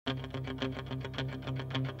Hello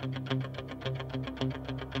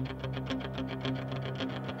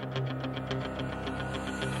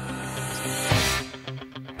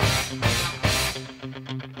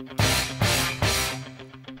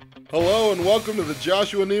and welcome to the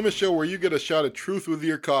Joshua Nima Show, where you get a shot of truth with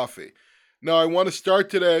your coffee. Now, I want to start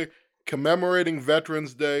today commemorating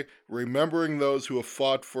Veterans Day, remembering those who have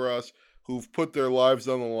fought for us, who've put their lives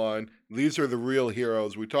on the line. These are the real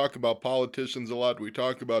heroes. We talk about politicians a lot. We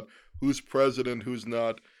talk about who's president, who's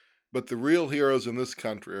not. But the real heroes in this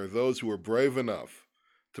country are those who are brave enough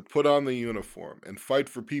to put on the uniform and fight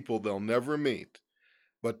for people they'll never meet,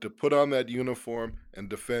 but to put on that uniform and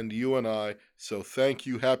defend you and I. So thank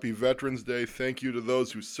you. Happy Veterans Day. Thank you to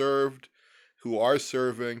those who served, who are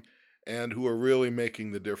serving, and who are really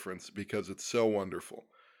making the difference, because it's so wonderful.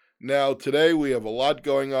 Now, today we have a lot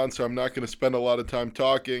going on, so I'm not going to spend a lot of time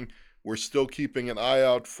talking. We're still keeping an eye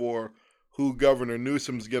out for who Governor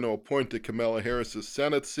Newsom's going to appoint to Kamala Harris's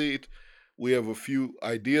Senate seat. We have a few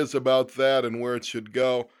ideas about that and where it should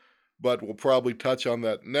go, but we'll probably touch on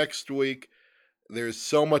that next week. There's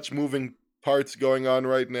so much moving parts going on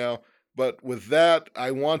right now. But with that,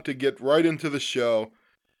 I want to get right into the show.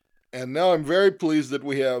 And now I'm very pleased that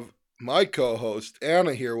we have my co-host,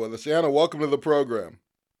 Anna, here with us. Anna, welcome to the program.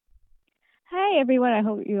 Hi, everyone. I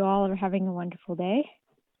hope you all are having a wonderful day.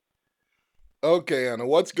 Okay, Anna,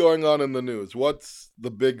 what's going on in the news? What's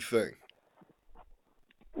the big thing?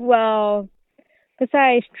 Well,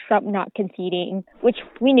 besides Trump not conceding, which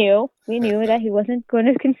we knew that he wasn't going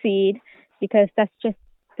to concede, because that's just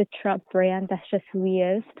the Trump brand. That's just who he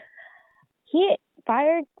is. He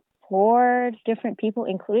fired 4 different people,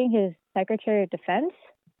 including his Secretary of Defense,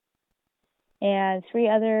 and 3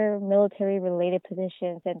 other military-related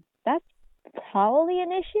positions. And that's probably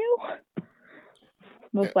an issue,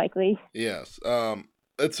 most likely. Yes.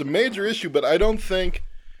 It's a major issue, but I don't think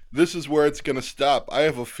this is where it's going to stop. I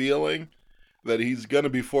have a feeling that he's going to,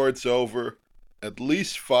 before it's over, at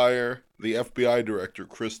least fire the FBI director,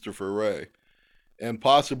 Christopher Wray, and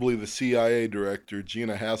possibly the CIA director,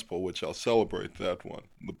 Gina Haspel, which I'll celebrate that one.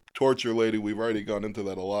 The torture lady, we've already gone into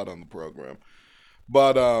that a lot on the program.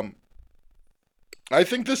 But I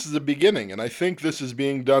think this is a beginning, and I think this is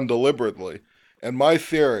being done deliberately. And my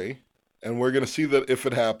theory, and we're going to see that if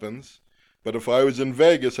it happens, but if I was in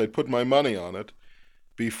Vegas, I'd put my money on it.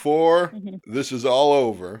 Before this is all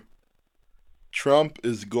over, Trump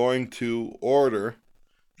is going to order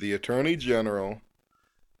the Attorney General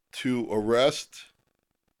to arrest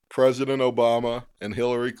President Obama and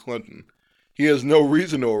Hillary Clinton. He has no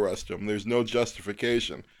reason to arrest them. There's no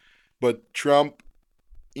justification. But Trump,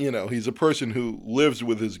 he's a person who lives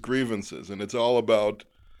with his grievances, and it's all about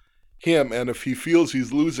him. And if he feels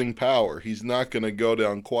he's losing power, he's not going to go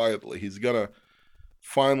down quietly. He's going to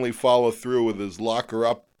finally follow through with his lock her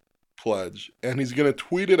up pledge, and he's going to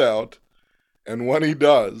tweet it out. And when he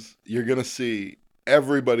does, you're going to see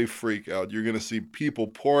everybody freak out. You're going to see people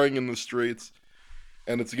pouring in the streets,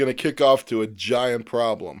 and it's going to kick off to a giant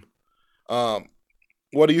problem.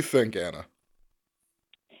 What do you think, Anna?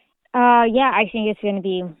 Yeah, I think it's going to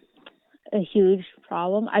be a huge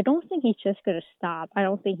problem. I don't think he's just going to stop. I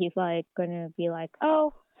don't think he's going to be like,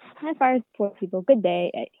 oh, I fired 4 people. Good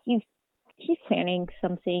day. He's planning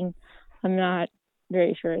something. I'm not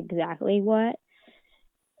very sure exactly what.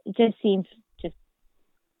 It just seems just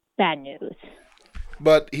bad news.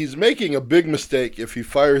 But he's making a big mistake if he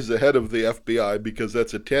fires the head of the FBI, because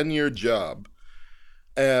that's a 10-year job.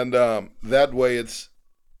 And that way it's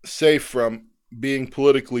safe from being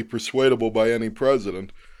politically persuadable by any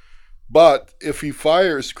president. But if he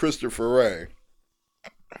fires Christopher Wray,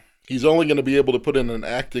 he's only going to be able to put in an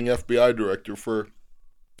acting FBI director for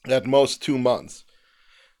at most 2 months.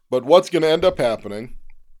 But what's going to end up happening,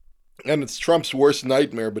 and it's Trump's worst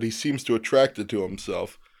nightmare, but he seems to attract it to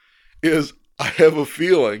himself, is I have a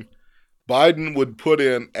feeling Biden would put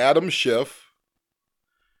in Adam Schiff,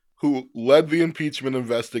 who led the impeachment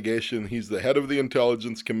investigation. He's the head of the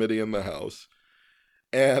Intelligence Committee in the House.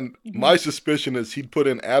 And my suspicion is he'd put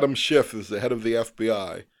in Adam Schiff as the head of the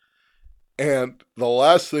FBI. And the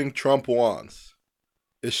last thing Trump wants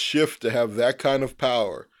is Schiff to have that kind of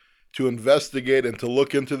power to investigate and to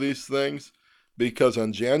look into these things, because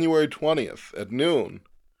on January 20th at noon,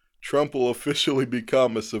 Trump will officially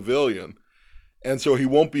become a civilian, and so he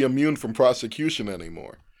won't be immune from prosecution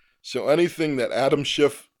anymore. So anything that Adam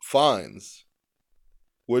Schiff finds,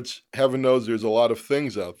 which heaven knows there's a lot of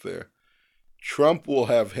things out there, Trump will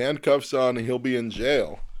have handcuffs on and he'll be in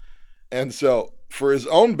jail. And so for his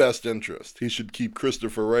own best interest, he should keep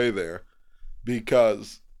Christopher Wray there,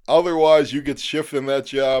 because otherwise you get Schiff in that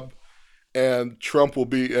job and Trump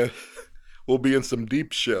will we'll be in some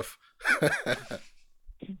deep shift.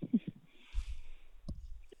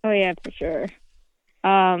 Oh yeah, for sure.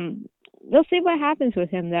 We'll see what happens with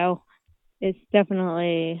him though. It's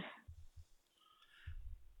definitely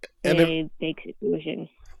and if a big situation.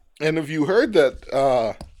 and have you heard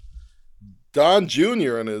that Don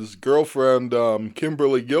Jr. and his girlfriend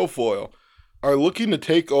Kimberly Guilfoyle are looking to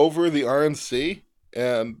take over the RNC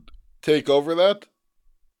and take over that?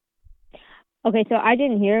 Okay, so I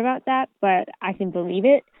didn't hear about that, but I can believe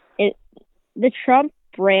it. The Trump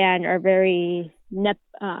brand are very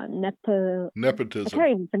Nepotism.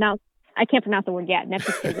 I can't pronounce the word yet.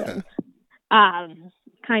 Nepotism,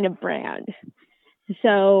 kind of brand.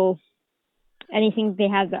 So anything they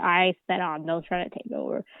have their eyes set on, they'll try to take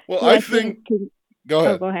over. Well, So I think. Go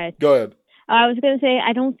ahead. Go ahead. Go ahead. I was going to say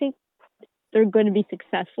I don't think they're going to be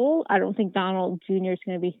successful. I don't think Donald Jr. is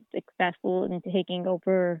going to be successful in taking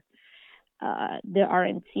over the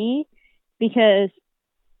RNC because,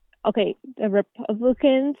 okay, the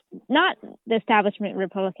Republicans, not the establishment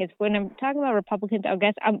Republicans. When I'm talking about Republicans, I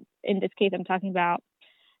guess in this case I'm talking about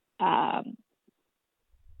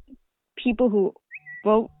people who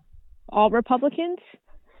vote all Republicans,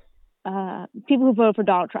 people who vote for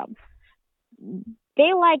Donald Trump.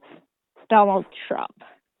 They like Donald Trump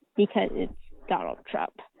because it's Donald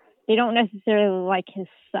Trump. They don't necessarily like his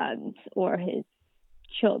sons or his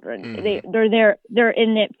children. Mm-hmm. They're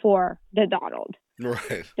in it for the Donald.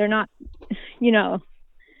 Right. They're not,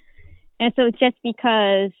 And so just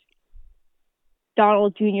because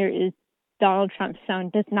Donald Jr. is Donald Trump's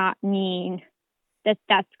son does not mean that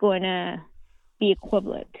that's going to be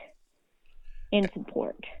equivalent in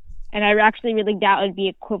support. And I actually really doubt it would be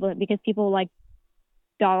equivalent because people like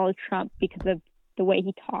Donald Trump because of the way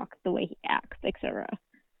he talks, the way he acts, etc.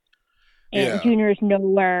 And Junior's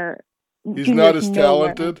nowhere. He's not as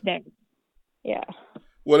talented. Yeah.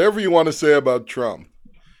 Whatever you want to say about Trump,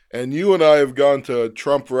 and you and I have gone to a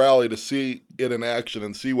Trump rally to see it in action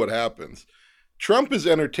and see what happens. Trump is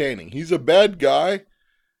entertaining. He's a bad guy,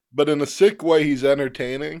 but in a sick way, he's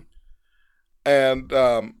entertaining. And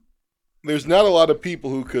there's not a lot of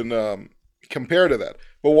people who can compare to that.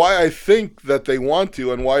 But why I think that they want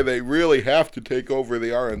to and why they really have to take over the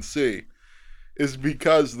RNC is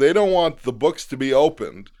because they don't want the books to be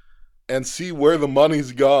opened and see where the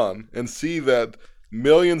money's gone and see that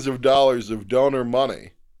millions of dollars of donor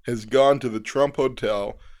money has gone to the Trump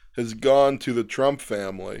Hotel, has gone to the Trump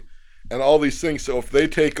family, and all these things. So if they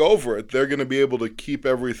take over it, they're going to be able to keep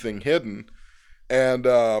everything hidden and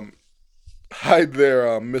hide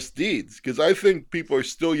their misdeeds. Because I think people are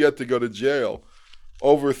still yet to go to jail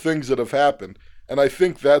over things that have happened. And I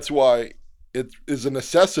think that's why it is a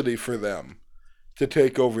necessity for them to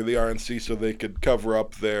take over the RNC so they could cover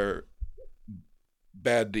up their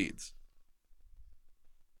bad deeds.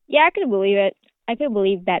 Yeah, I could believe it. I could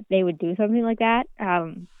believe that they would do something like that.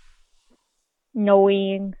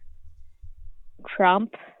 Knowing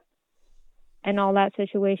Trump and all that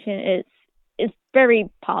situation, it's very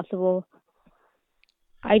possible.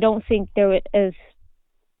 I don't think there is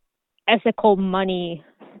ethical money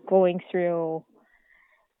going through,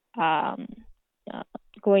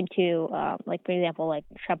 going to, like, for example, like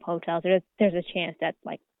Trump hotels. There's a chance that,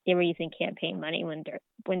 like, they were using campaign money when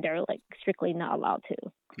they're like strictly not allowed to.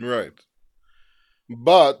 Right.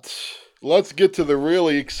 But let's get to the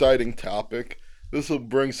really exciting topic. This will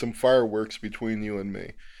bring some fireworks between you and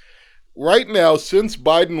me. Right now, since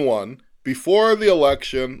Biden won, before the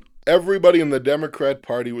election, everybody in the Democrat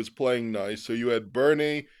Party was playing nice. So you had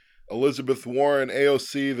Bernie, Elizabeth Warren,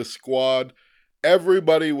 AOC, the squad.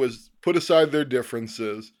 Everybody was put aside their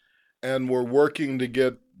differences and were working to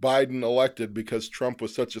get Biden elected because Trump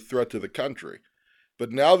was such a threat to the country.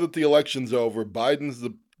 But now that the election's over,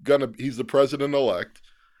 he's the president-elect.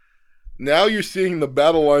 Now you're seeing the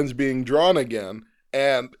battle lines being drawn again.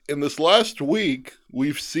 And in this last week,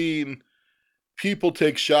 we've seen people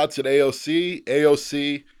take shots at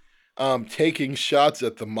AOC taking shots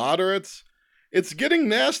at the moderates. It's getting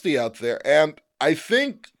nasty out there. And I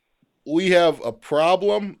think we have a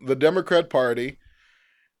problem, the Democrat Party,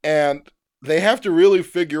 and they have to really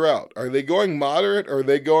figure out, are they going moderate or are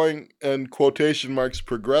they going, in quotation marks,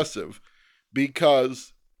 progressive?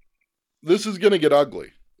 Because this is going to get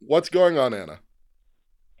ugly. What's going on, Anna?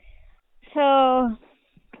 So,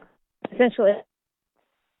 essentially,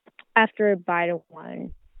 after Biden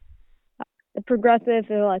won, the progressives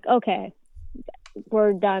are like, okay,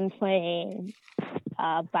 we're done playing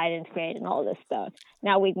Biden's great and all this stuff.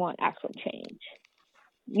 Now we want actual change.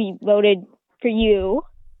 We voted for you,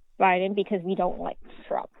 Biden, because we don't like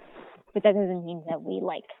Trump. But that doesn't mean that we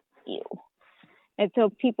like you. And so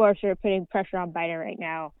people are sort of putting pressure on Biden right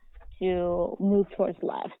now to move towards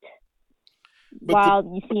left. But the While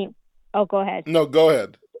you see, oh, go ahead. no, go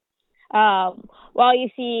ahead. While you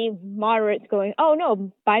see moderates going, oh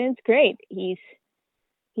no, Biden's great. He's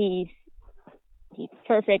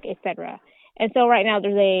perfect, etc. And so right now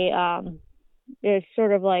there's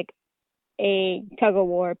sort of like a tug of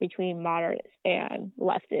war between moderates and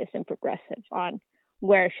leftists and progressives on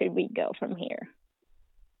where should we go from here.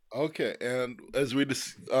 Okay, and as we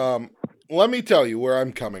let me tell you where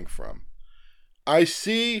I'm coming from. I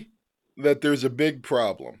see that there's a big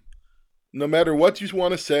problem. No matter what you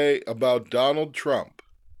want to say about Donald Trump,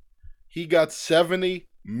 he got 70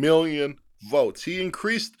 million votes. He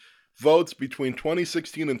increased votes between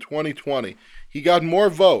 2016 and 2020. He got more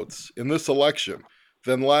votes in this election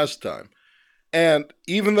than last time. And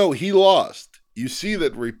even though he lost, you see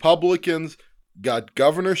that Republicans got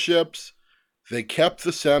governorships, they kept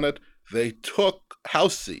the Senate, they took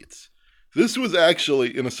House seats. This was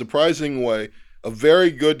actually, in a surprising way, a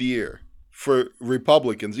very good year for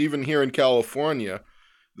Republicans. Even here in California,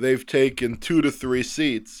 they've taken 2 to 3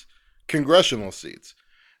 seats, congressional seats.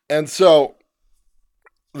 And so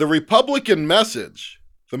the Republican message,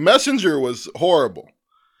 the messenger was horrible,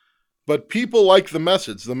 but people like the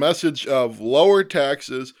message of lower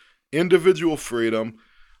taxes, individual freedom.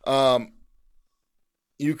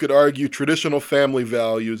 You could argue traditional family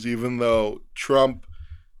values, even though Trump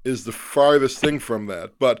is the farthest thing from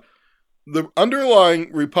that. But the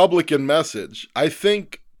underlying Republican message, I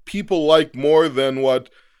think people like more than what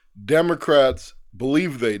Democrats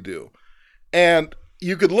believe they do. And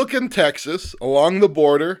you could look in Texas, along the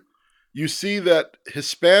border, you see that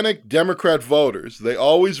Hispanic Democrat voters, they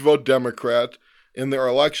always vote Democrat in their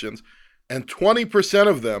elections, and 20%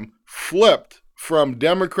 of them flipped from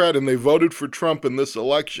Democrat and they voted for Trump in this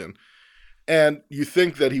election. And you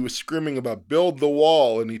think that he was screaming about build the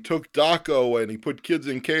wall and he took DACA away and he put kids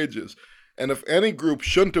in cages. And if any group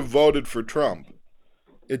shouldn't have voted for Trump,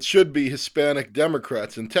 it should be Hispanic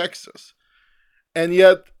Democrats in Texas. And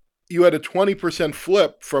yet you had a 20%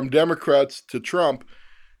 flip from Democrats to Trump.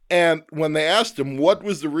 And when they asked him what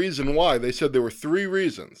was the reason why, they said there were 3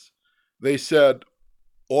 reasons. They said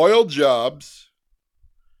oil jobs,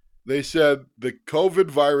 they said the COVID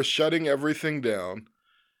virus shutting everything down,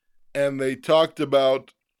 and they talked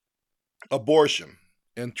about abortion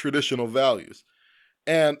and traditional values.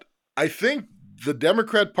 And I think the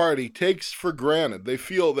Democrat Party takes for granted, they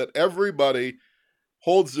feel that everybody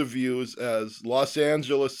holds the views as Los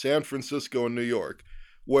Angeles, San Francisco, and New York,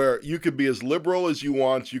 where you could be as liberal as you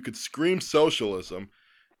want, you could scream socialism,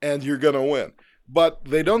 and you're going to win. But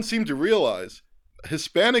they don't seem to realize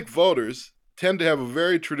Hispanic voters tend to have a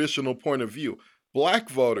very traditional point of view. Black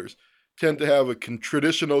voters tend to have a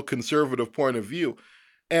traditional conservative point of view.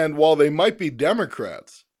 And while they might be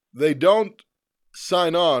Democrats, they don't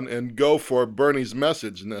sign on and go for Bernie's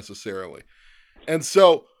message necessarily. And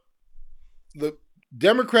so the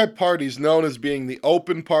Democrat Party is known as being the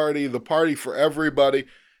open party, the party for everybody.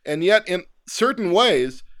 And yet, in certain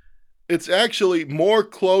ways, it's actually more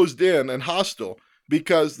closed in and hostile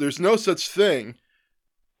because there's no such thing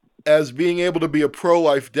as being able to be a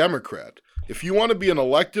pro-life Democrat. If you want to be in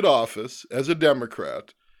elected office as a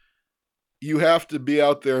Democrat, you have to be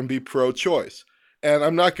out there and be pro-choice. And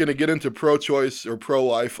I'm not going to get into pro-choice or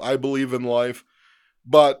pro-life. I believe in life.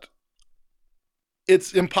 But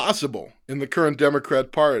it's impossible in the current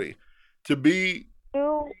Democrat Party to be...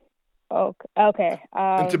 Okay.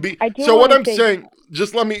 And to be... So what I'm saying,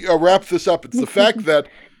 just let me wrap this up. It's the fact that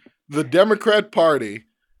the Democrat Party,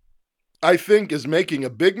 I think, is making a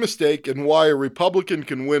big mistake and why a Republican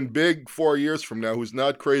can win big 4 years from now who's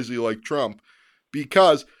not crazy like Trump,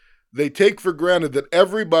 because they take for granted that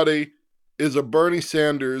everybody is a Bernie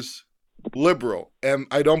Sanders liberal, and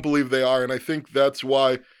I don't believe they are, and I think that's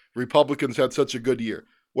why Republicans had such a good year.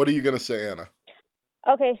 What are you going to say, Anna?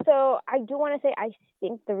 Okay, so I do want to say I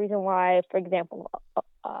think the reason why, for example,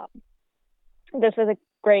 this was a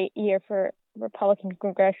great year for Republican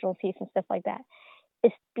congressional seats and stuff like that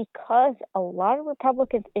is because a lot of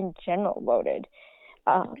Republicans in general voted.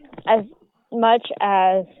 As much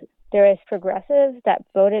as there is progressives that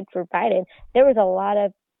voted for Biden, there was a lot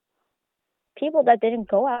of people that didn't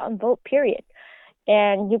go out and vote, period.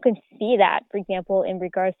 And you can see that, for example, in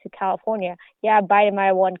regards to California. Yeah, Biden might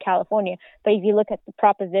have won California, but if you look at the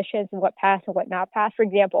propositions and what passed and what not passed, for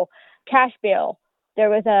example, cash bail, there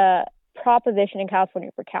was a proposition in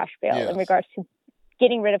California for cash bail in regards to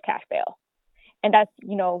getting rid of cash bail. And that's,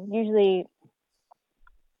 usually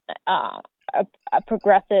a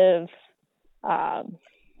progressive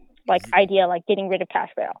idea, like getting rid of cash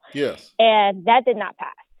bail. Yes. And that did not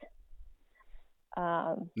pass.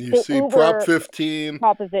 You the see Prop Uber 15,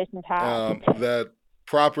 proposition passed. that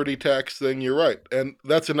property tax thing, you're right. And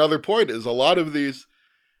that's another point is a lot of these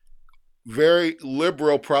very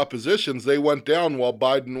liberal propositions, they went down while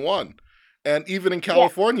Biden won. And even in Yeah,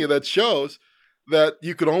 California, that shows that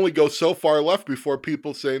you can only go so far left before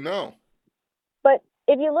people say no. but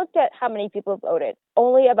if you looked at how many people voted,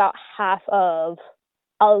 only about half of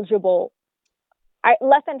eligible,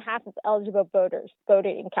 less than half of eligible voters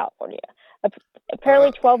voted in California. Uh,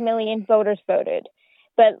 Apparently, 12 million voters voted,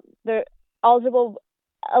 but the eligible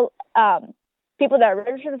people that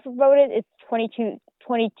registered for voted is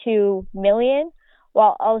 22 million,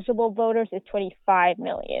 while eligible voters is 25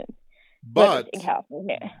 million voters in but,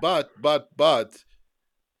 California. but,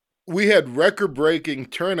 we had record breaking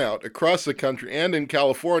turnout across the country and in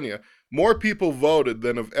California. More people voted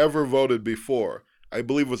than have ever voted before. I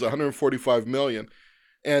believe it was 145 million.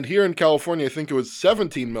 And here in California, I think it was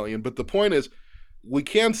 17 million. But the point is, we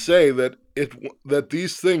can't say that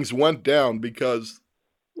these things went down because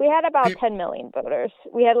We had about pe- 10 million voters.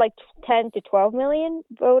 We had like 10 to 12 million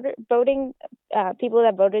voting people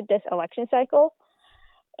that voted this election cycle.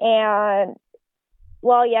 And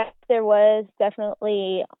well, yes, there was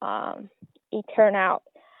definitely a turnout.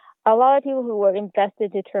 A lot of people who were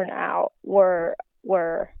invested to turn out were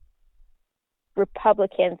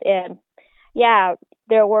Republicans, and yeah,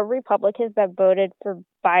 there were Republicans that voted for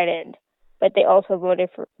Biden, but they also voted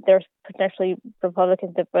for. There's potentially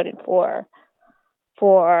Republicans that voted for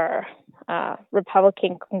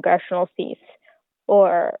Republican congressional seats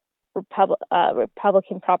or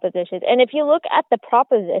Republican propositions. And if you look at the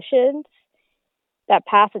propositions that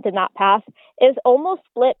passed and did not pass, is almost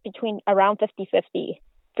split between around 50-50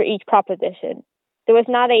 for each proposition. There was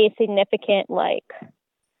not a significant like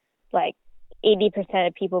 80%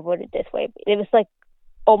 of people voted this way. It was like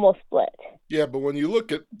almost split. yeah, but when you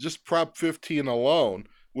look at just Prop 15 alone,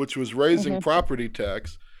 which was raising Mm-hmm. property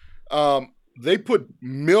tax, they put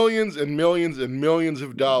millions and millions and millions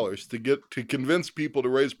of dollars to convince people to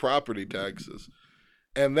raise property taxes.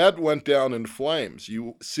 And that went down in flames.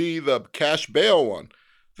 You see the cash bail one,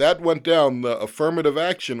 that went down, the affirmative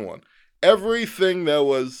action one. Everything that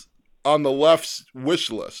was on the left's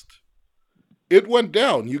wish list, it went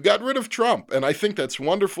down. You got rid of Trump, and I think that's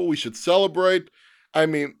wonderful. We should celebrate. I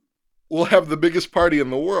mean, we'll have the biggest party in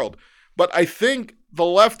the world. But I think the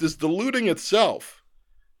left is deluding itself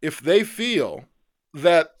if they feel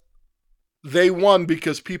that they won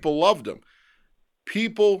because people loved him.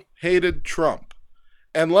 People hated Trump.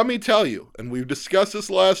 And let me tell you, and we've discussed this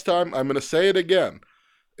last time, I'm going to say it again.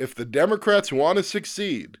 If the Democrats want to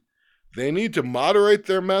succeed, they need to moderate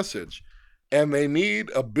their message and they need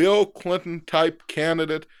a Bill Clinton type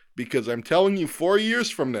candidate because I'm telling you, 4 years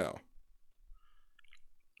from now,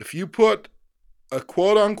 if you put a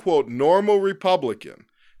quote unquote normal Republican,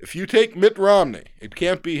 if you take Mitt Romney, it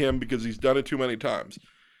can't be him because he's done it too many times,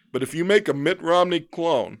 but if you make a Mitt Romney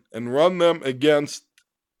clone and run them against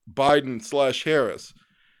Biden/Harris,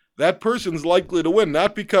 that person's likely to win,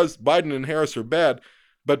 not because Biden and Harris are bad,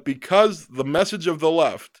 but because the message of the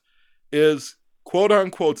left is quote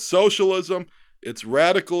unquote socialism, it's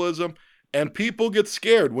radicalism, and people get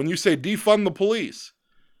scared when you say defund the police.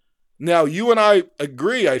 Now, you and I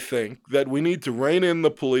agree, I think, that we need to rein in the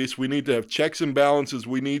police. We need to have checks and balances.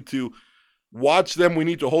 We need to watch them. We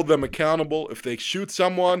need to hold them accountable. If they shoot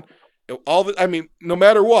someone, no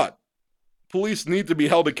matter what, police need to be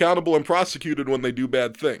held accountable and prosecuted when they do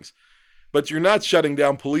bad things. But you're not shutting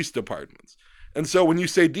down police departments. And so when you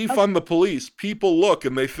say defund the police, people look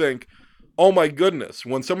and they think, oh my goodness,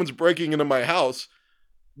 when someone's breaking into my house,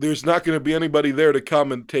 there's not going to be anybody there to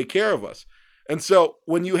come and take care of us. And so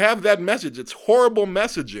when you have that message, it's horrible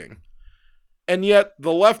messaging. And yet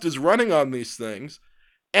the left is running on these things.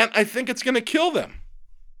 And I think it's going to kill them.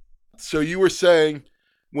 So you were saying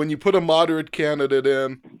when you put a moderate candidate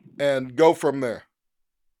in and go from there.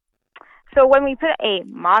 So when we put a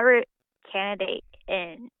moderate candidate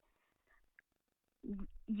in,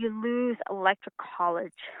 you lose electoral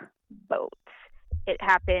college votes. It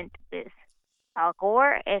happened with Al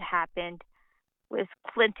Gore. It happened with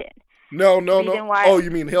Clinton. No. Oh,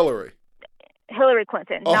 you mean Hillary? Hillary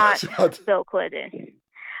Clinton, not Bill Clinton.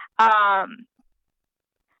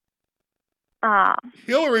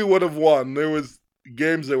 Hillary would have won. There was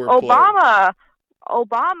games that were Obama.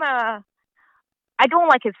 I don't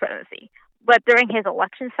like his presidency, but during his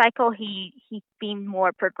election cycle, he seemed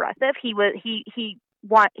more progressive. He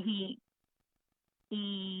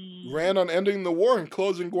ran on ending the war and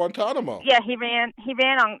closing Guantanamo. Yeah, he ran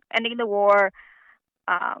on ending the war,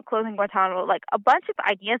 closing Guantanamo, like a bunch of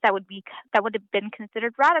ideas that would have been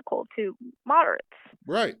considered radical to moderates.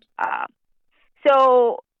 Right.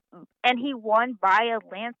 So, and he won by a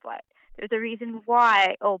landslide. There's a reason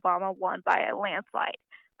why Obama won by a landslide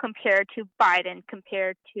compared to Biden,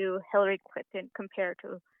 compared to Hillary Clinton, compared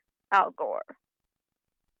to Al Gore.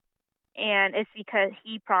 And it's because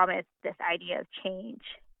he promised this idea of change.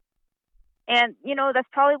 And, that's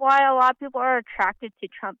probably why a lot of people are attracted to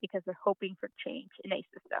Trump, because they're hoping for change in a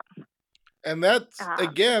system. And that's,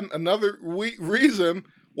 again, another reason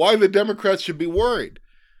why the Democrats should be worried.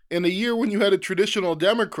 In a year when you had a traditional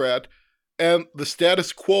Democrat and the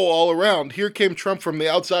status quo all around, here came Trump from the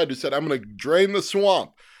outside who said, I'm going to drain the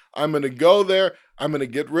swamp. I'm going to go there. I'm going to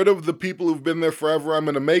get rid of the people who've been there forever. I'm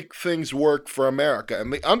going to make things work for America.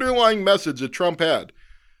 And the underlying message that Trump had,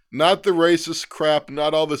 not the racist crap,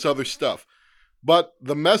 not all this other stuff, but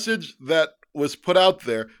the message that was put out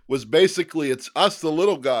there was basically, it's us, the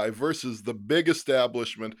little guy, versus the big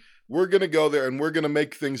establishment. We're going to go there and we're going to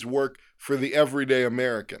make things work for the everyday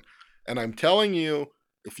American. And I'm telling you,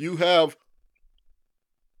 if you have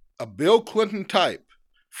a Bill Clinton type,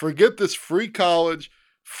 forget this free college,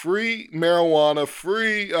 free marijuana,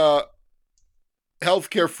 free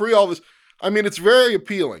healthcare, free all this. I mean, it's very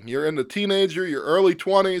appealing. You're in a teenager, your early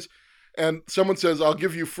 20s, and someone says, I'll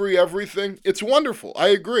give you free everything. It's wonderful. I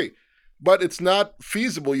agree. But it's not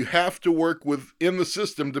feasible. You have to work within the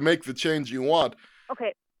system to make the change you want.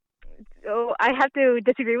 Okay. So I have to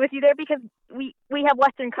disagree with you there, because we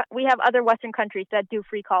have other Western countries that do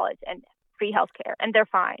free college and free healthcare, and they're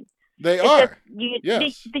fine. Yes.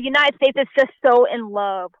 The United States is just so in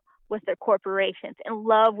love with their corporations, in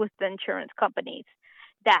love with the insurance companies,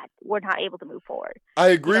 that we're not able to move forward. I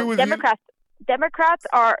agree with Democrats, you. Democrats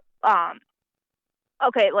are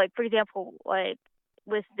okay. Like, for example, like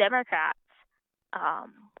with Democrats,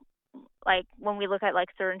 like when we look at like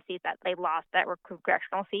certain seats that they lost that were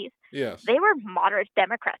congressional seats, yes, they were moderate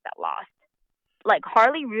Democrats that lost. Like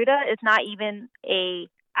Harley Ruda is not even a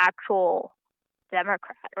actual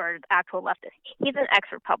Democrat or actual leftist. He's an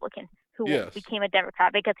ex-Republican who became a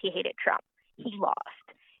Democrat because he hated Trump. He lost.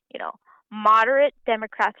 Moderate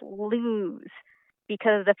Democrats lose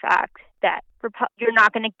because of the fact that you're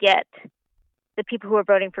not going to get the people who are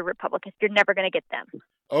voting for Republicans. You're never going to get them.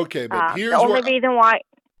 Okay, but here's the only reason why.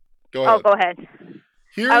 Go ahead. Oh, go ahead.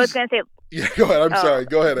 I was going to say. Yeah, go ahead. I'm sorry.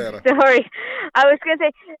 Go ahead, Anna. Sorry. I was going to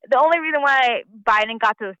say the only reason why Biden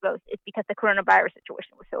got those votes is because the coronavirus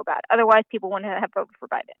situation was so bad. Otherwise, people wouldn't have voted for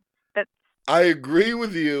Biden. I agree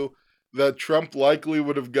with you that Trump likely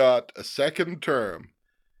would have got a second term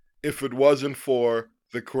if it wasn't for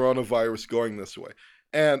the coronavirus going this way.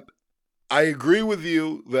 And I agree with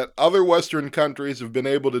you that other Western countries have been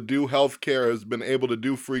able to do healthcare, has been able to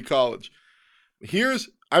do free college.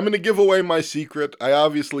 I'm going to give away my secret. I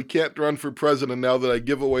obviously can't run for president now that I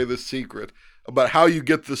give away this secret about how you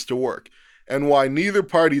get this to work and why neither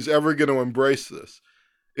party's ever going to embrace this.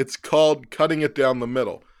 It's called cutting it down the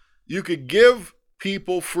middle. You could give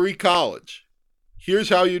people free college. Here's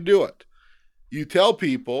how you do it. You tell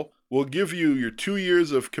people, we'll give you your 2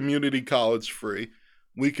 years of community college free.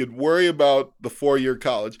 We could worry about the 4-year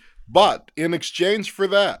college. But in exchange for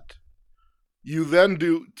that, you then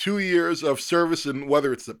do 2 years of service in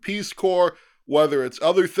whether it's the Peace Corps, whether it's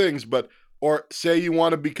other things, or say you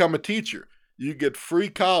want to become a teacher. You get free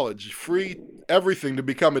college, free everything to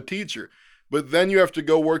become a teacher. But then you have to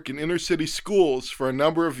go work in inner city schools for a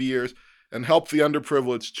number of years and help the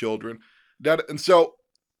underprivileged children. And so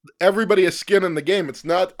everybody has skin in the game. It's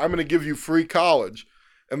not, I'm going to give you free college,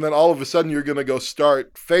 and then all of a sudden you're going to go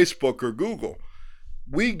start Facebook or Google.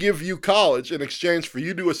 We give you college in exchange for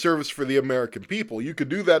you do a service for the American people. You could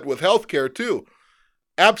do that with healthcare too.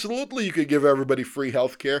 Absolutely, you could give everybody free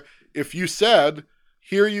healthcare if you said,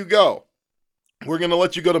 here you go. We're going to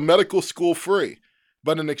let you go to medical school free.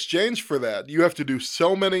 But in exchange for that, you have to do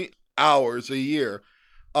so many hours a year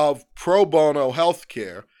of pro bono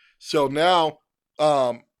healthcare. So now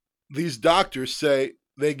these doctors say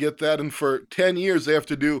they get that, and for 10 years they have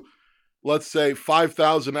to do, let's say,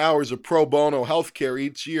 5,000 hours of pro bono healthcare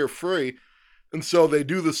each year free. And so they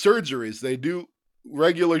do the surgeries, they do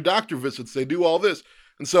regular doctor visits, they do all this.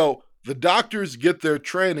 And so the doctors get their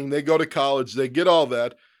training, they go to college, they get all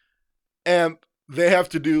that, and they have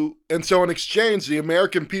to do, and so in exchange, the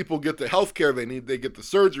American people get the healthcare they need, they get the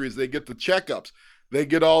surgeries, they get the checkups, they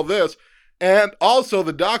get all this. And also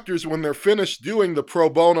the doctors, when they're finished doing the pro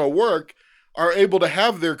bono work, are able to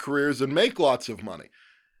have their careers and make lots of money.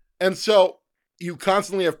 And so you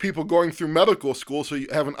constantly have people going through medical school, so you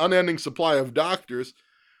have an unending supply of doctors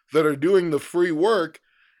that are doing the free work,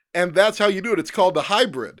 and that's how you do it. It's called the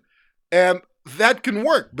hybrid. And that can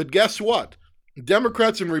work, but guess what?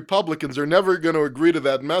 Democrats and Republicans are never going to agree to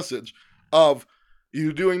that message of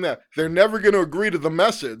You doing that. They're never going to agree to the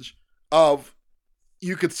message of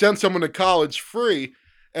you could send someone to college free,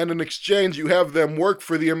 and in exchange, you have them work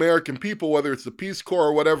for the American people, whether it's the Peace Corps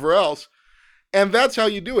or whatever else. And that's how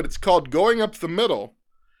you do it. It's called going up the middle,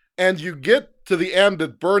 and you get to the end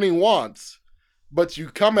that Bernie wants, but you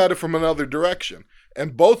come at it from another direction.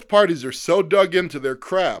 And both parties are so dug into their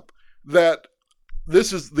crap that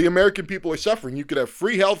this is the American people are suffering. You could have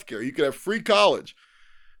free healthcare, you could have free college,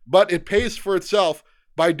 but it pays for itself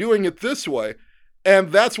by doing it this way.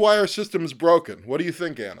 And that's why our system is broken. What do you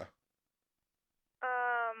think, Anna?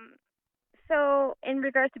 Um, so in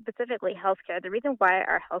regards to specifically healthcare, the reason why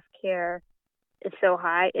our healthcare is so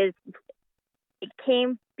high is it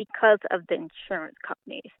came because of the insurance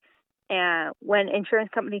companies. And when insurance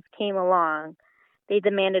companies came along, they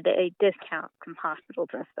demanded a discount from hospitals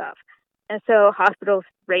and stuff. And so hospitals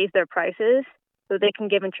raised their prices so they can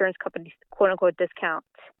give insurance companies quote unquote discounts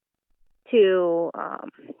to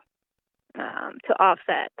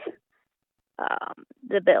offset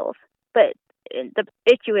the bills. But the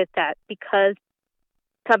issue is that because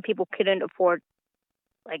some people couldn't afford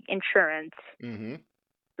like insurance, Mm-hmm.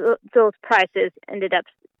 those prices ended up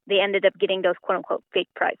getting those quote unquote fake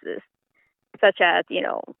prices, such as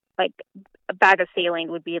like a bag of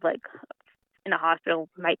saline would be like in a hospital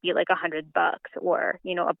might be like $100, or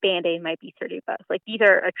a Band-Aid might be $30. Like these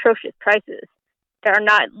are atrocious prices that are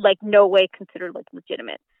not like no way considered like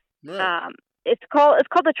legitimate. Right. It's called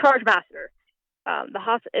the charge master.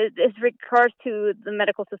 It regards to the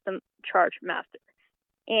medical system charge master,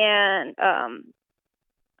 and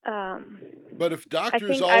But if I doctors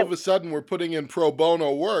think all of a sudden were putting in pro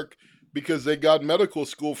bono work because they got medical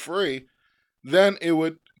school free, then it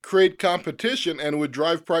would create competition and it would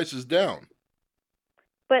drive prices down.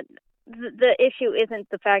 but the issue isn't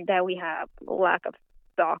the fact that we have a lack of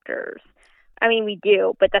doctors. I mean, we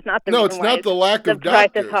do, but that's not the No, reason it's why not the lack the of price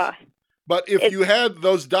is doctors. high. But if It's you had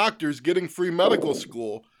those doctors getting free medical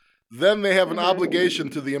school, then they have an obligation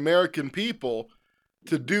mhm. to the American people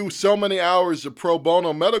to do so many hours of pro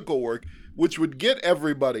bono medical work, which would get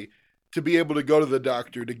everybody to be able to go to the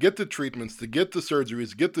doctor, to get the treatments, to get the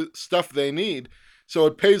surgeries, get the stuff they need. So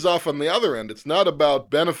it pays off on the other end. It's not about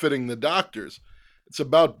benefiting the doctors, it's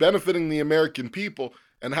about benefiting the American people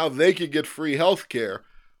and how they could get free health care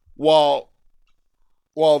while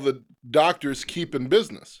the doctors keep in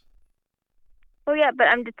business. Well, yeah, but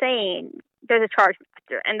I'm just saying there's a charge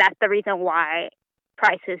factor, and that's the reason why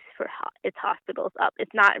prices for its hospitals up.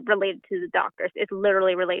 It's not related to the doctors. It's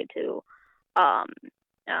literally related to um,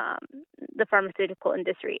 um, the pharmaceutical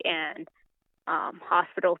industry and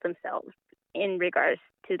hospitals themselves in regards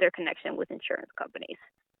to their connection with insurance companies.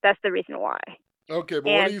 That's the reason why. Okay,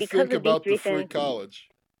 but what do And you because think of these about the free reasons, college?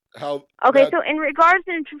 How okay, that so in regards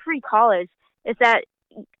to free college, is that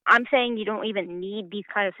I'm saying you don't even need these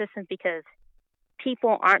kind of systems because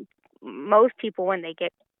people aren't most people when they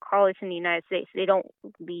get college in the United States, they don't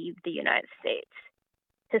leave the United States.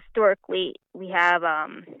 Historically, we have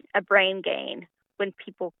a brain gain when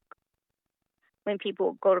people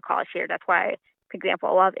go to college here. That's why, for example,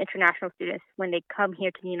 a lot of international students when they come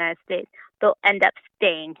here to the United States, they'll end up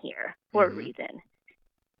staying here for a mm-hmm. reason.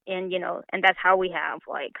 And and that's how we have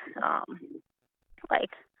like um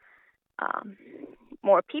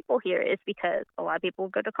more people here is because a lot of people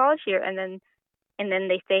go to college here and then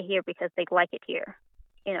they stay here because they like it here.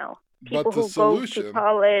 But People the who go to solution,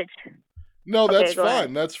 college. no, Okay, that's go ahead.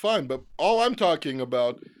 fine. That's fine. But all I'm talking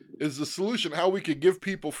about is the solution, how we could give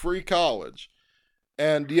people free college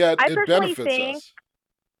and yet I it personally benefits think us.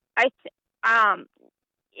 I th- um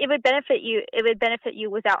it would benefit you. It would benefit you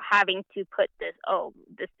without having to put this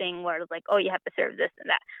thing where it's like you have to serve this and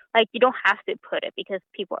that. Like you don't have to put it because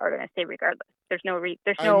people are going to stay regardless. There's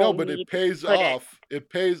I know, no but it need to pays put it. off. It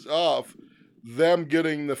pays off them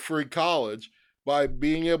getting the free college by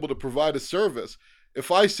being able to provide a service.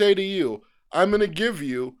 If I say to you, I'm going to give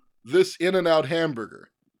you this In N Out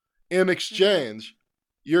hamburger, in Hmm. exchange,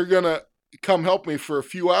 you're going to come help me for a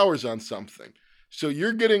few hours on something. So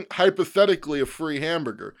you're getting hypothetically a free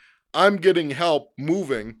hamburger. I'm getting help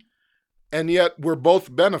moving, and yet we're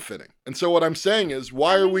both benefiting. And so what I'm saying is,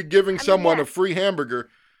 why I are mean, we giving someone a yes. free hamburger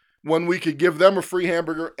when we could give them a free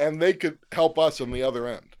hamburger and they could help us on the other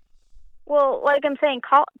end? Well, like I'm saying,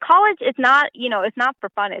 college is not, it's not for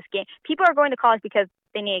fun. It's game. People are going to college because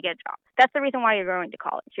they need to get a job. That's the reason why you're going to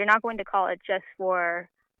college. You're not going to college just for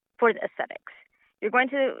the aesthetics. You're going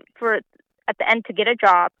to for at the end to get a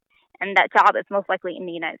job, and that job is most likely in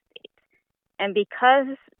the United States. And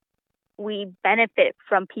because we benefit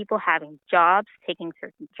from people having jobs, taking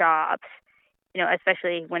certain jobs,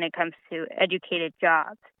 especially when it comes to educated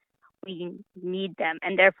jobs, we need them,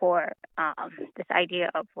 and therefore this idea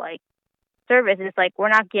of like service is like we're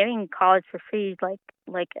not giving college for free, like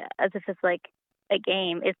as if it's like a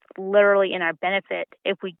game. It's literally in our benefit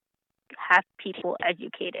if we have people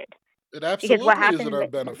educated. It Because what absolutely is in happens, our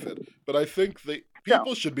benefit, but I think the so,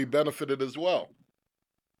 people should be benefited as well.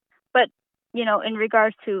 but in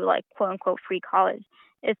regards to like quote unquote free college,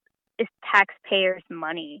 it's taxpayers'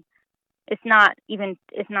 money. It's not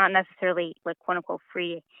necessarily like quote unquote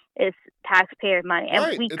free. It's taxpayer money, and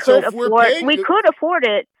Right. we And so could if we're afford paying, we could afford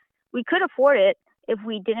it. We could afford it if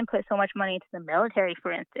we didn't put so much money into the military,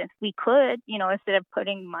 for instance. We could, instead of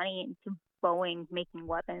putting money into Boeing making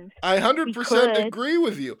weapons, I we 100% could. agree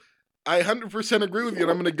with you. I 100% agree with you, and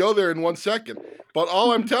I'm going to go there in 1 second. But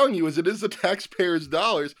all I'm telling you is it is the taxpayers'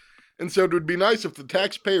 dollars, and so it would be nice if the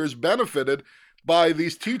taxpayers benefited by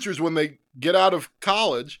these teachers when they get out of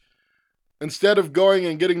college, instead of going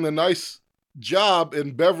and getting the nice job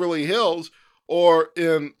in Beverly Hills or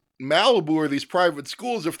in Malibu or these private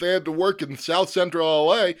schools. If they had to work in South Central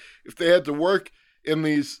LA, if they had to work in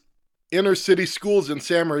these inner city schools in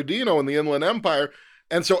San Bernardino in the Inland Empire.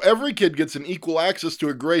 And so every kid gets an equal access to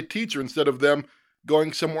a great teacher instead of them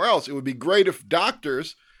going somewhere else. It would be great if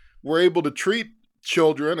doctors were able to treat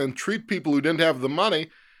children and treat people who didn't have the money.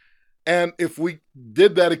 And if we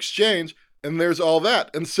did that exchange, and there's all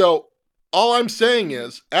that. And so all I'm saying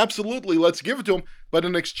is, absolutely, let's give it to them, but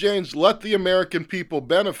in exchange, let the American people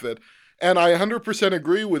benefit. And I 100%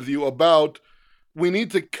 agree with you about we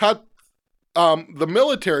need to cut the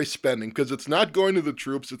military spending because it's not going to the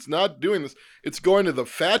troops. It's not doing this. It's going to the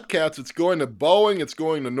fat cats. It's going to Boeing. It's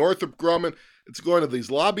going to Northrop Grumman. It's going to these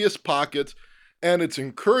lobbyist pockets. And it's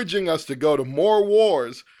encouraging us to go to more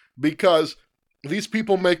wars because these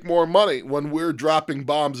people make more money when we're dropping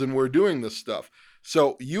bombs and we're doing this stuff.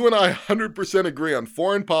 So you and I 100% agree on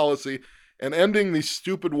foreign policy and ending these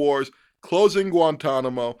stupid wars, closing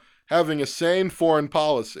Guantanamo, having a sane foreign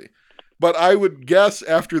policy. But I would guess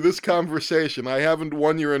after this conversation, I haven't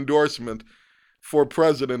won your endorsement for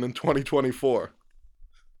president in 2024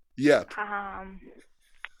 yet.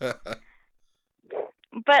 But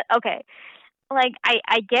okay, like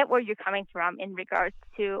I get where you're coming from in regards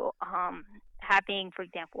to having, for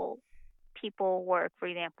example, people work, for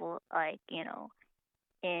example, like in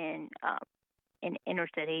inner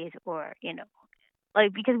cities, or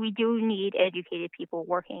like, because we do need educated people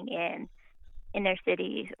working in their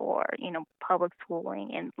cities, or public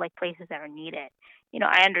schooling and like places that are needed.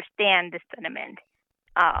 I understand this sentiment,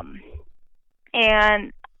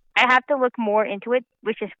 and I have to look more into it,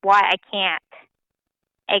 which is why I can't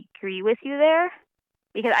agree with you there,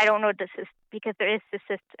 because I don't know because there is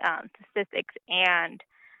statistics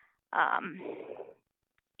um,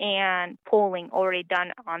 and polling already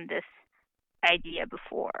done on this idea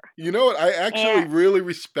before. You know what? I actually And really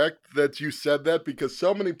respect that you said that because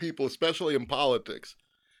so many people, especially in politics,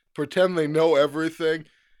 pretend they know everything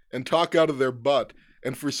and talk out of their butt.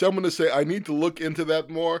 And for someone to say, I need to look into that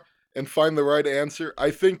more and find the right answer,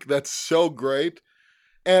 I think that's so great.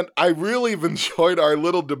 And I really have enjoyed our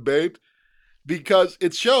little debate because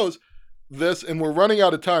it shows this, and we're running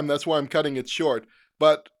out of time. That's why I'm cutting it short.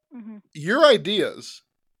 But your ideas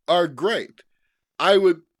are great. I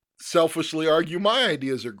would selfishly argue my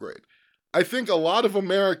ideas are great. I think a lot of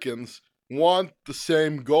Americans want the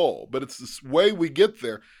same goal, but it's this way we get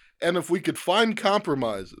there. And if we could find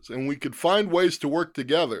compromises and we could find ways to work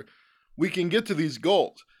together, we can get to these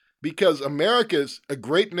goals. Because America is a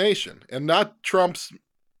great nation and not Trump's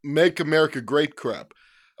make America great crap.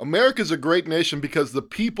 America's a great nation because the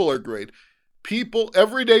people are great. People,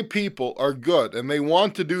 everyday people are good and they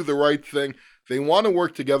want to do the right thing. They want to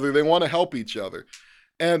work together. They want to help each other.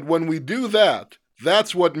 And when we do that,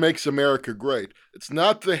 that's what makes America great. It's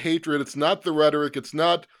not the hatred. It's not the rhetoric. It's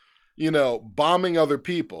not, bombing other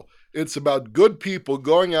people. It's about good people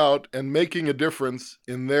going out and making a difference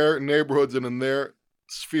in their neighborhoods and in their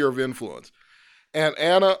sphere of influence. And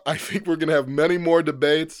Anna, I think we're going to have many more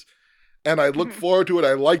debates, and I look forward to it.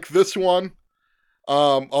 I like this one.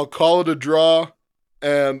 I'll call it a draw,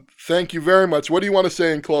 and thank you very much. What do you want to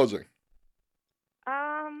say in closing?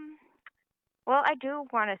 Well, I do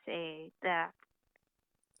want to say that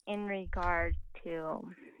in regard to,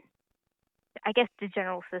 I guess, the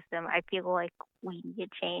general system, I feel like we need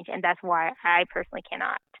change, and that's why I personally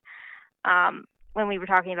cannot. When we were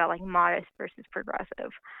talking about like modest versus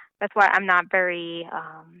progressive, that's why I'm not very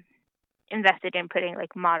invested in putting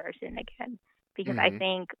like moderates in again, because I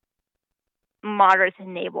think moderates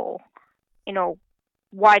enable,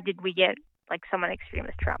 why did we get like someone extreme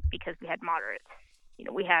as Trump? Because we had moderates.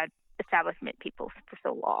 We had establishment people for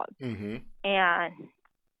so long,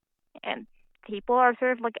 and people are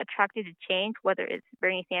sort of like attracted to change, whether it's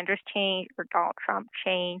Bernie Sanders change or Donald Trump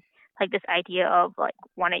change, like this idea of like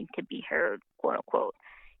wanting to be heard, quote unquote.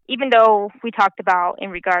 Even though we talked about in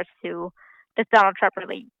regards to does Donald Trump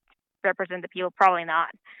really represent the people, probably not,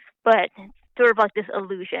 but sort of like this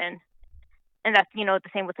illusion, and that's the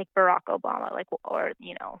same with like Barack Obama, like or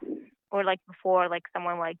like before like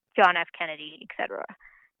someone like John F. Kennedy, etc.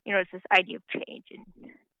 It's this idea of change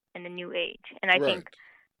in the new age, and Right.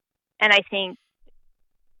 I think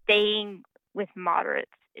staying with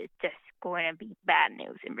moderates is just going to be bad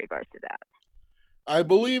news in regards to that.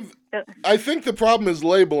 I think the problem is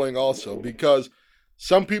labeling also, because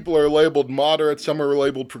some people are labeled moderate, some are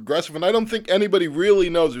labeled progressive, and I don't think anybody really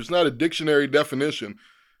knows. There's not a dictionary definition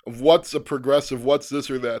of what's a progressive, what's this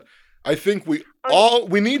or that. I think we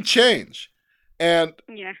need change. And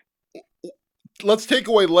yeah. let's take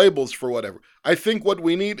away labels for whatever. I think what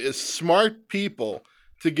we need is smart people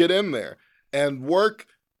to get in there and work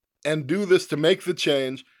and do this to make the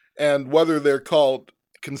change, and whether they're called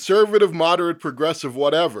conservative, moderate, progressive,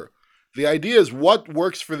 whatever. The idea is what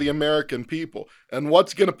works for the American people and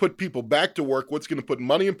what's going to put people back to work, what's going to put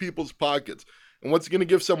money in people's pockets, and what's going to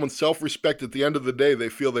give someone self-respect at the end of the day they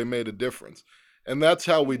feel they made a difference. And that's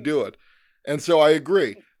how we do it. And so I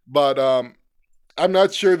agree. But I'm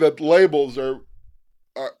not sure that labels are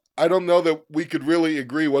I don't know that we could really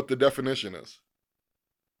agree what the definition is.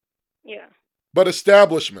 Yeah. But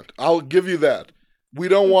establishment, I'll give you that. We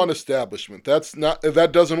don't want establishment. That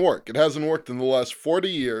doesn't work. It hasn't worked in the last 40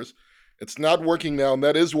 years. It's not working now, and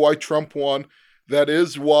that is why Trump won. That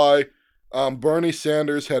is why Bernie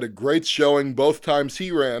Sanders had a great showing both times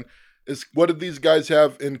he ran. What did these guys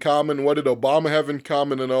have in common? What did Obama have in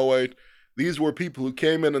common in 2008? These were people who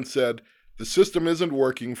came in and said, the system isn't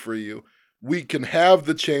working for you. We can have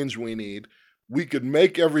the change we need. We could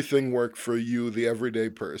make everything work for you, the everyday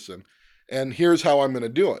person. And here's how I'm going to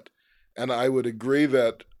do it. And I would agree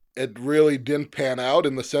that it really didn't pan out,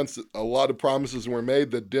 in the sense that a lot of promises were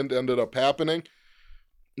made that didn't ended up happening.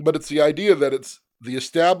 But it's the idea that it's the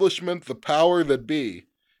establishment, the power that be,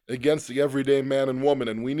 against the everyday man and woman.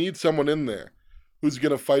 And we need someone in there who's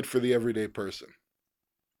going to fight for the everyday person.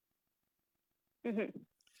 Mm-hmm.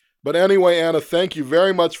 But anyway, Anna, thank you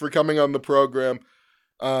very much for coming on the program.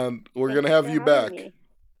 We're going to have you back.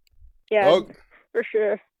 Yeah, for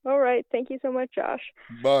sure. All right. Thank you so much, Josh.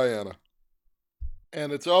 Bye, Anna.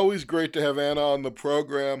 And it's always great to have Anna on the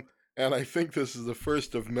program. And I think this is the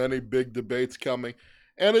first of many big debates coming.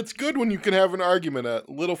 And it's good when you can have an argument, a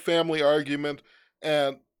little family argument,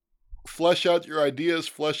 and flesh out your ideas,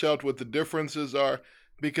 flesh out what the differences are.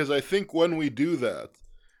 Because I think when we do that,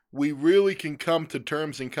 we really can come to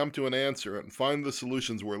terms and come to an answer and find the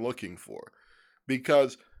solutions we're looking for.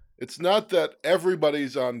 Because it's not that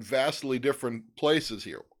everybody's on vastly different places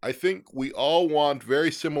here. I think we all want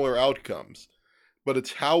very similar outcomes, but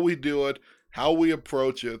it's how we do it, how we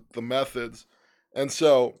approach it, the methods. And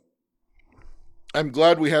so I'm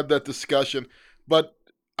glad we had that discussion, but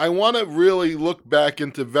I want to really look back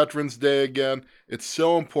into Veterans Day again. It's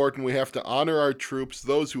so important. We have to honor our troops,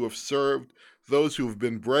 those who have served, those who have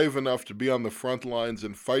been brave enough to be on the front lines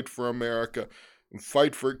and fight for America, and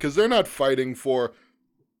fight for, because they're not fighting for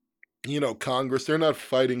Congress. They're not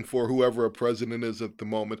fighting for whoever a president is at the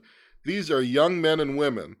moment. These are young men and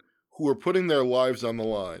women who are putting their lives on the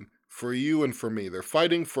line for you and for me. They're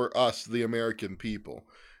fighting for us, the American people.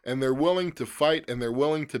 And they're willing to fight and they're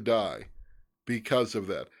willing to die because of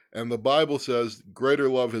that. And the Bible says, greater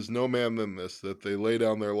love has no man than this, that they lay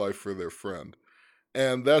down their life for their friend.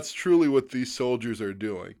 And that's truly what these soldiers are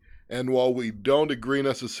doing. And while we don't agree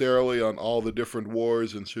necessarily on all the different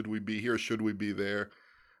wars and should we be here, should we be there,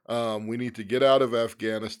 we need to get out of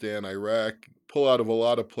Afghanistan, Iraq, pull out of a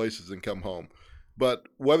lot of places and come home. But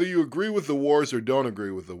whether you agree with the wars or don't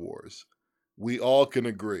agree with the wars, we all can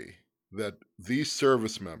agree that these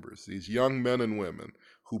service members, these young men and women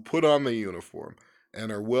who put on the uniform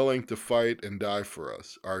and are willing to fight and die for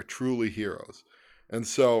us are truly heroes. And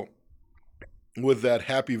so, with that,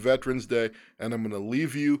 happy Veterans Day, and I'm going to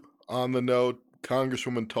leave you on the note,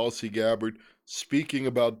 Congresswoman Tulsi Gabbard, speaking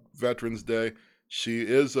about Veterans Day. She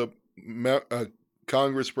is a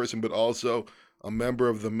congressperson, but also a member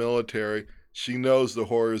of the military. She knows the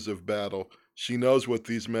horrors of battle. She knows what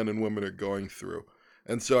these men and women are going through.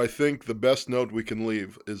 And so I think the best note we can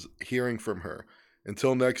leave is hearing from her.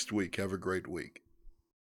 Until next week, have a great week.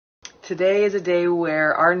 Today is a day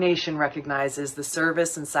where our nation recognizes the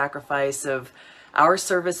service and sacrifice of our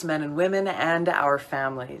servicemen and women and our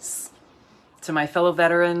families. To my fellow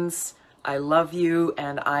veterans, I love you,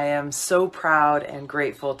 and I am so proud and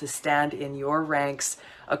grateful to stand in your ranks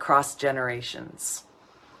across generations.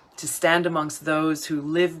 to stand amongst those who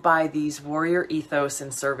live by these warrior ethos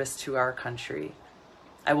in service to our country.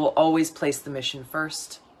 I will always place the mission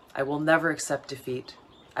first. I will never accept defeat.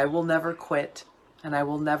 I will never quit, and I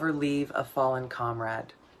will never leave a fallen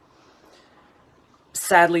comrade.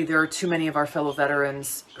 Sadly, there are too many of our fellow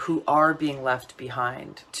veterans who are being left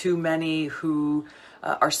behind, too many who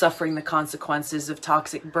are suffering the consequences of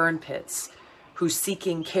toxic burn pits, who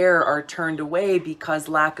seeking care are turned away because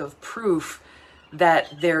lack of proof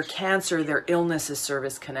that their cancer, their illness is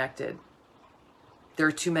service connected. There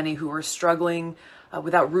are too many who are struggling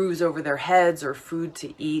without roofs over their heads or food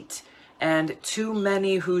to eat, and too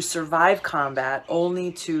many who survive combat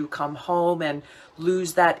only to come home and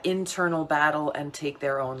lose that internal battle and take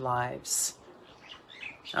their own lives.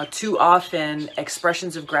 Too often,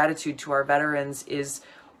 expressions of gratitude to our veterans is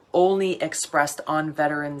only expressed on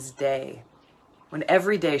Veterans Day, when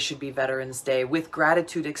every day should be Veterans Day, with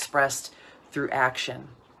gratitude expressed through action.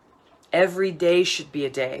 Every day should be a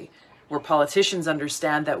day where politicians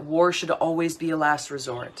understand that war should always be a last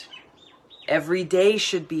resort. Every day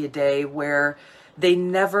should be a day where they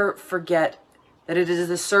never forget that it is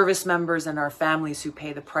the service members and our families who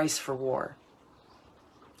pay the price for war.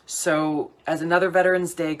 So as another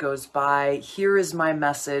Veterans Day goes by, here is my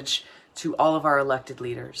message to all of our elected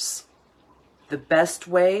leaders. The best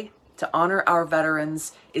way to honor our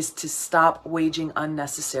veterans is to stop waging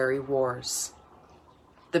unnecessary wars.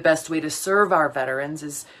 The best way to serve our veterans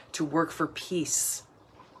is to work for peace.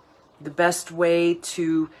 The best way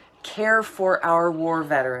to care for our war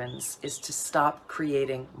veterans is to stop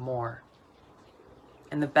creating more.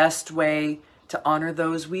 And the best way to honor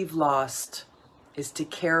those we've lost is to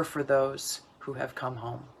care for those who have come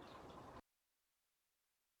home.